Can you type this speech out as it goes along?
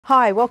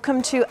Hi,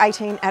 welcome to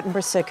 18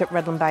 Attenborough Circuit,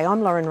 Redland Bay.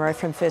 I'm Rowe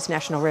from First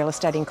National Real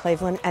Estate in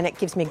Cleveland, and it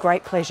gives me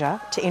great pleasure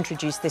to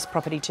introduce this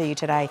property to you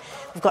today.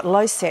 We've got a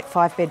low-set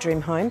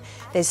 5-bedroom home.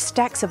 There's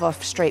stacks of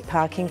off-street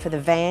parking for the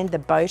van, the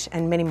boat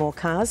and many more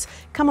cars.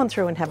 Come on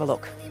through and have a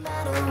look.